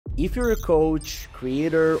If you're a coach,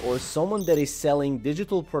 creator, or someone that is selling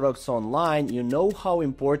digital products online, you know how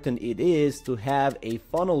important it is to have a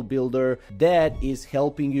funnel builder that is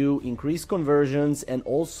helping you increase conversions and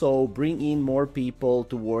also bring in more people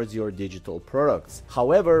towards your digital products.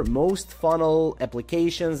 However, most funnel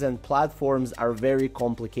applications and platforms are very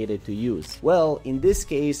complicated to use. Well, in this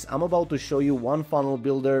case, I'm about to show you one funnel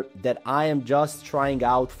builder that I am just trying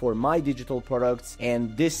out for my digital products,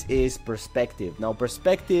 and this is Perspective. Now,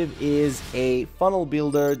 Perspective is a funnel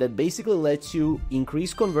builder that basically lets you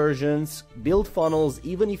increase conversions, build funnels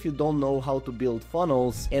even if you don't know how to build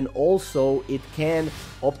funnels, and also it can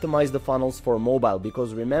optimize the funnels for mobile,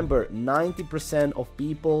 because remember, 90% of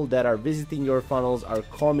people that are visiting your funnels are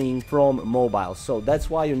coming from mobile. So that's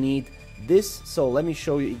why you need this. So let me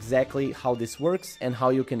show you exactly how this works and how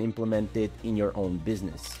you can implement it in your own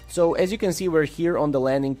business. So as you can see, we're here on the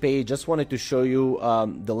landing page. Just wanted to show you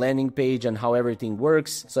the landing page and how everything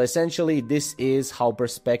works. So essentially this is how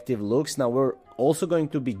Perspective looks. Now we're also going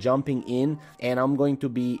to be jumping in and I'm going to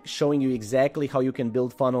be showing you exactly how you can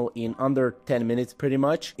build funnel in under 10 minutes pretty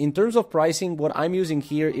much. In terms of pricing, what I'm using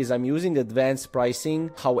here is I'm using advanced pricing.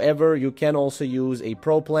 However, you can also use a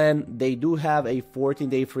pro plan. They do have a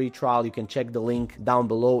 14-day free trial. You can check the link down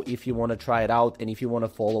below if you want to try it out and if you want to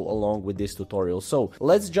follow along with this tutorial. So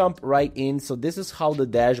let's jump right in. So this is how the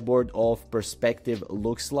dashboard of Perspective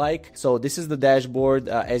looks like. So this is the dashboard.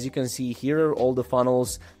 As you can see, here are all the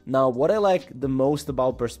funnels. Now, what I like the most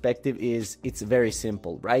about Perspective is it's very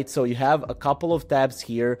simple, right? So you have a couple of tabs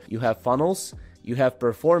here. You have funnels, you have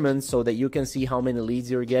performance, so that you can see how many leads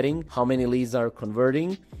you're getting, how many leads are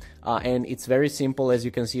converting. And it's very simple. As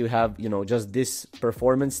you can see, you have, just this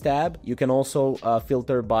performance tab. You can also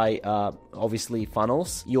filter by obviously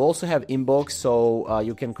funnels. You also have inbox, so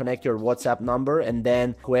you can connect your WhatsApp number, and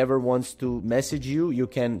then whoever wants to message you, you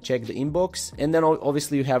can check the inbox. And then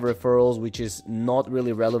obviously you have referrals, which is not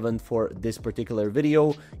really relevant for this particular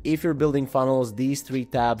video. If you're building funnels, these three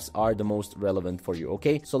tabs are the most relevant for you.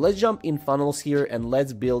 Okay, so let's jump in funnels here and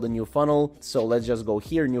let's build a new funnel. So let's just go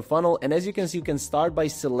here, new funnel. And as you can see, you can start by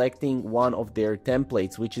selecting one of their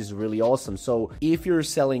templates, which is really awesome. So if you're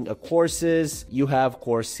selling courses, you have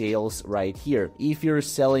course sales right here. If you're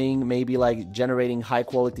selling maybe like generating high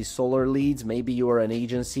quality solar leads, maybe you are an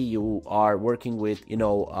agency, you are working with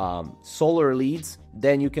solar leads,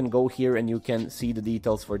 then you can go here and you can see the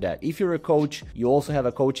details for that. If you're a coach, you also have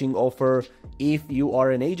a coaching offer. If you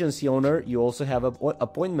are an agency owner, you also have an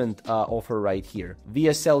appointment offer right here.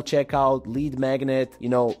 VSL checkout, lead magnet,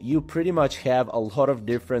 you pretty much have a lot of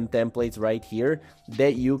different templates right here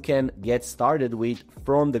that you can get started with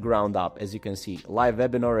from the ground up. As you can see, live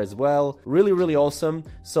webinar as well. Really, really awesome.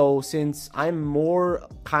 So since I'm more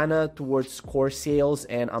kind of towards course sales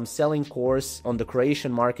and I'm selling course on the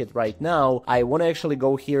Croatian market right now, I want to actually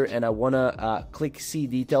go here and I want to click see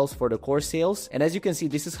details for the course sales. And as you can see,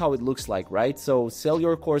 this is how it looks like, right? So sell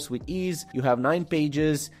your course with ease. You have 9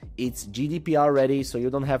 pages. It's GDPR ready, so you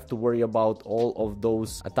don't have to worry about all of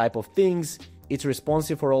those type of things. It's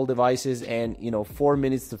responsive for all devices, and 4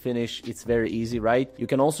 minutes to finish. It's very easy, right? You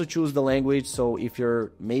can also choose the language. So if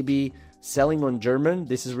you're maybe selling on German,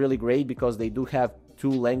 this is really great because they do have 2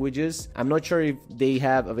 languages. I'm not sure if they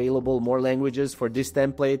have available more languages for this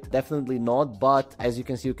template. Definitely not, but as you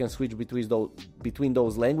can see, you can switch between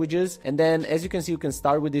those languages. And then as you can see, you can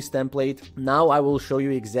start with this template. Now I will show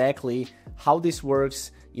you exactly how this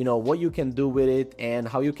works, what you can do with it and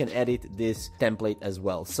how you can edit this template as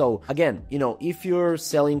well. So again, if you're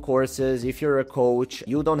selling courses, if you're a coach,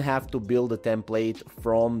 you don't have to build a template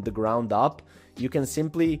from the ground up. You can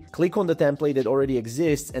simply click on the template that already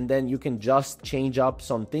exists, and then you can just change up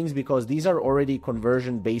some things because these are already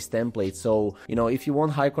conversion-based templates. So, if you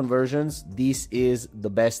want high conversions, this is the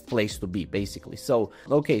best place to be, basically. So,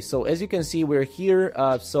 okay, so as you can see, we're here.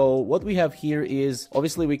 So what we have here is,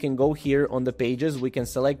 obviously, we can go here on the pages. We can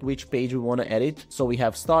select which page we want to edit. So we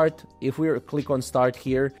have start. If we click on start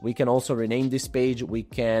here, we can also rename this page. We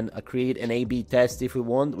can create an A/B test if we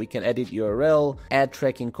want. We can edit URL, add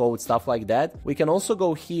tracking code, stuff like that. We can also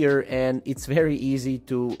go here and it's very easy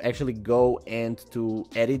to actually go and to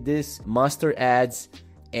edit this, master ads,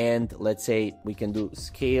 and let's say we can do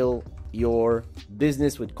scale your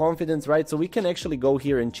business with confidence, right? So we can actually go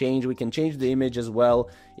here and change. We can change the image as well.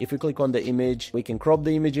 If we click on the image, we can crop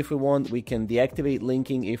the image if we want. We can deactivate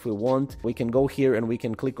linking if we want. We can go here and we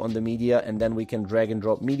can click on the media and then we can drag and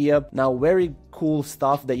drop media. Now, very cool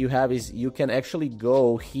stuff that you have is you can actually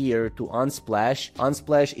go here to Unsplash.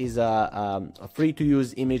 Unsplash is a free to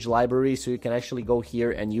use image library. So you can actually go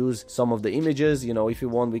here and use some of the images. You know, if you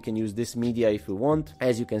want, we can use this media if you want.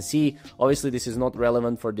 As you can see, obviously this is not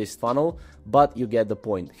relevant for this funnel. funnel, but you get the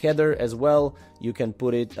point. Header as well, you can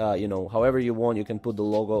put it, however you want. You can put the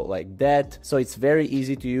logo like that. So it's very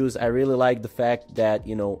easy to use. I really like the fact that,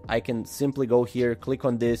 I can simply go here, click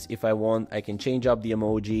on this if I want. I can change up the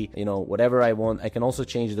emoji, whatever I want. I can also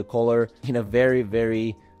change the color in a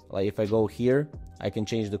very, like if I go here, I can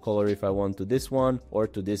change the color if I want to this one or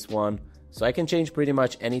to this one. So I can change pretty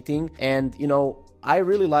much anything. And, I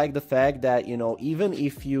really like the fact that, even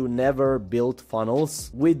if you never built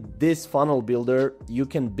funnels, with this funnel builder, you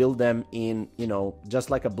can build them in,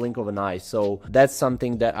 just like a blink of an eye. So that's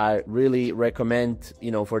something that I really recommend,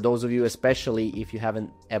 for those of you, especially if you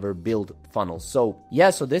haven't ever built funnels. So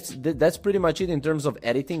yeah, so that's pretty much it in terms of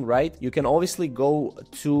editing, right? You can obviously go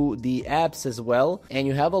to the apps as well, and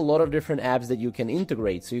you have a lot of different apps that you can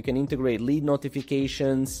integrate. So you can integrate lead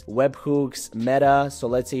notifications, webhooks, Meta. So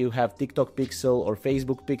let's say you have TikTok Pixel or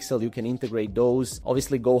Facebook Pixel, you can integrate those.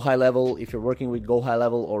 Obviously Go High Level, if you're working with Go High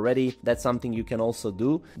Level already, that's something you can also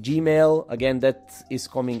do. Gmail, again, that is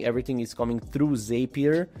coming, everything is coming through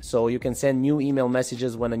Zapier. So you can send new email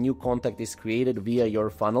messages when a new contact is created via your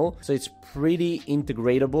funnel. So it's pretty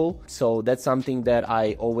integratable. So that's something that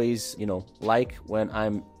I always, like when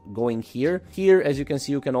I'm going here. Here, as you can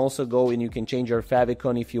see, you can also go and you can change your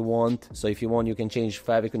favicon if you want. So if you want, you can change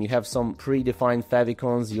favicon. You have some predefined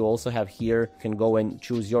favicons. You also have here, you can go and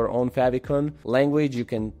choose your own favicon. Language, you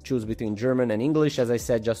can choose between German and English. As I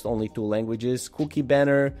said, just only 2 languages. Cookie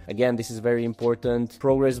banner, again, this is very important.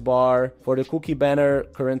 Progress bar. For the cookie banner,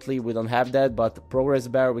 currently we don't have that, but progress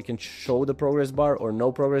bar, we can show the progress bar or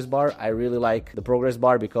no progress bar. I really like the progress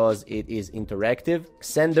bar because it is interactive.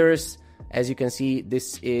 Senders, as you can see,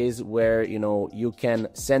 this is where, you can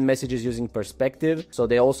send messages using Perspective. So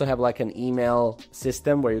they also have like an email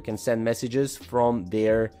system where you can send messages from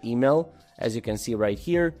their email, as you can see right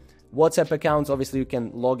here. WhatsApp accounts, obviously you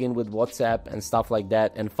can log in with WhatsApp and stuff like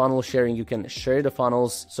that. And funnel sharing, you can share the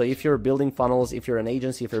funnels. So if you're building funnels, if you're an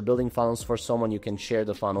agency, if you're building funnels for someone, you can share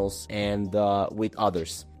the funnels and with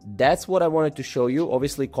others. That's what I wanted to show you.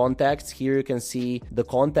 Obviously contacts, here you can see the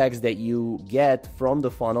contacts that you get from the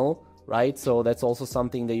funnel, right? So that's also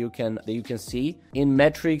something that you can see. In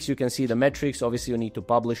metrics, you can see the metrics. Obviously you need to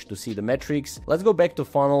publish to see the metrics. Let's go back to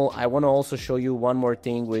funnel. I want to also show you one more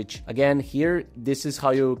thing, which again, here, this is how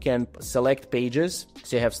you can select pages.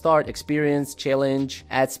 So you have start, experience, challenge,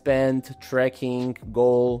 ad spend, tracking,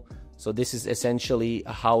 goal. So this is essentially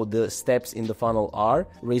how the steps in the funnel are.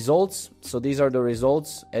 Results, so these are the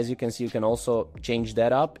results. As you can see, you can also change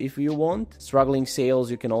that up if you want. Struggling sales,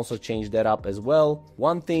 you can also change that up as well.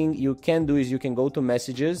 One thing you can do is you can go to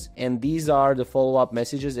messages, and these are the follow-up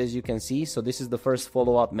messages, as you can see. So this is the first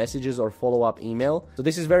follow-up messages or follow-up email. So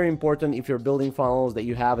this is very important if you're building funnels, that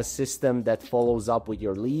you have a system that follows up with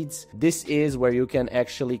your leads. This is where you can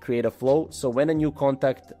actually create a flow. So when a new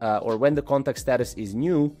contact or when the contact status is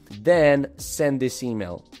new, then send this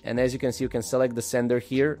email. And as you can see, you can select the sender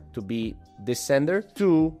here to be this sender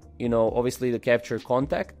to, obviously the capture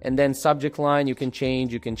contact. And then subject line, you can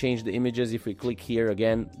change the images. If we click here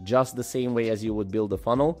again, just the same way as you would build a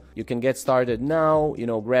funnel. You can get started now,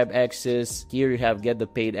 grab access. Here you have get the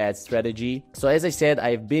paid ad strategy. So as I said,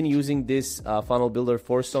 I've been using this funnel builder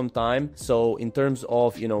for some time. So in terms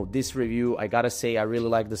of, this review, I gotta say, I really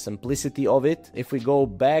like the simplicity of it. If we go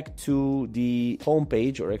back to the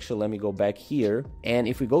homepage, or actually let me go back here. And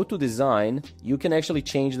if we go to design, you can actually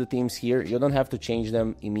change the themes here. You don't have to change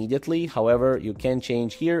them immediately. However, you can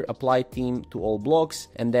change here, apply theme to all blocks.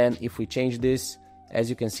 And then if we change this, as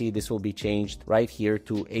you can see, this will be changed right here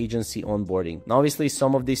to agency onboarding. Now, obviously,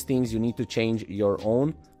 some of these things you need to change your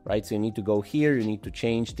own, right? So you need to go here, you need to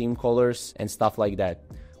change theme colors and stuff like that.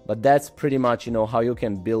 But that's pretty much, how you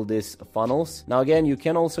can build these funnels. Now, again, you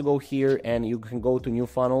can also go here and you can go to new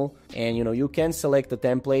funnel and, you can select a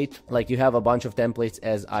template. Like you have a bunch of templates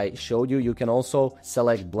as I showed you. You can also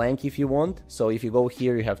select blank if you want. So if you go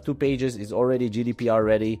here, you have 2 pages, it's already GDPR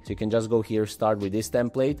ready. So you can just go here, start with this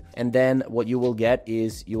template. And then what you will get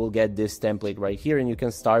is you will get this template right here, and you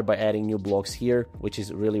can start by adding new blocks here, which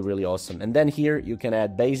is really, really awesome. And then here you can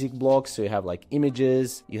add basic blocks. So you have like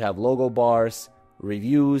images, you have logo bars,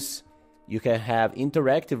 reviews, you can have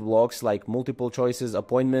interactive blocks like multiple choices,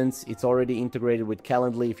 appointments. It's already integrated with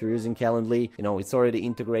Calendly. If you're using Calendly, it's already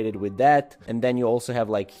integrated with that. And then you also have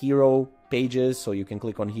like hero pages. So you can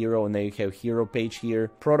click on hero and then you have hero page here.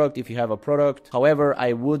 Product if you have a product. However,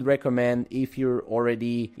 I would recommend if you're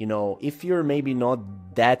already, if you're maybe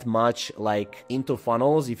not that much like into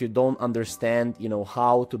funnels, if you don't understand,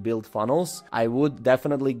 how to build funnels, I would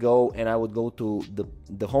definitely go and I would go to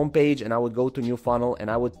the homepage and I would go to new funnel and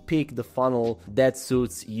I would pick the funnel that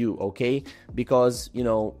suits you, okay? Because,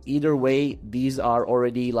 either way, these are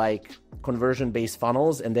already like conversion-based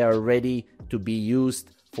funnels and they are ready to be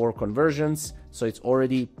used for conversions. So it's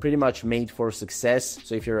already pretty much made for success.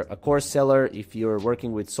 So if you're a course seller, if you're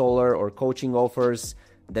working with solar or coaching offers,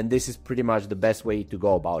 then this is pretty much the best way to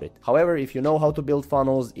go about it. However, if you know how to build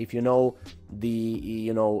funnels, if you know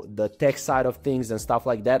the tech side of things and stuff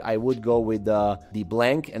like that, I would go with the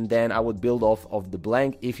blank and then I would build off of the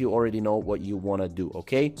blank if you already know what you want to do,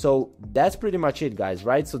 okay? So that's pretty much it, guys,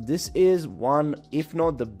 right? So this is one, if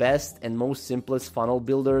not the best and most simplest funnel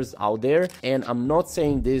builders out there. And I'm not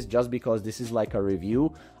saying this just because this is like a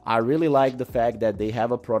review. I really like the fact that they have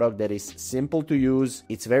a product that is simple to use,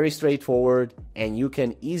 it's very straightforward, and you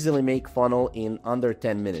can easily make funnel in under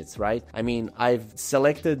 10 minutes, right? I mean, I've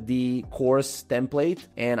selected the course template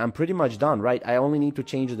and I'm pretty much done, right? I only need to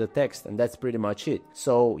change the text and that's pretty much it.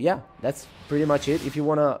 So yeah, that's pretty much it. If you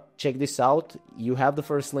want to check this out, you have the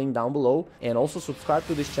first link down below, and also subscribe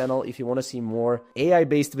to this channel if you want to see more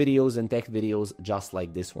AI-based videos and tech videos just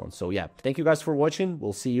like this one. So yeah, thank you guys for watching.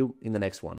 We'll see you in the next one.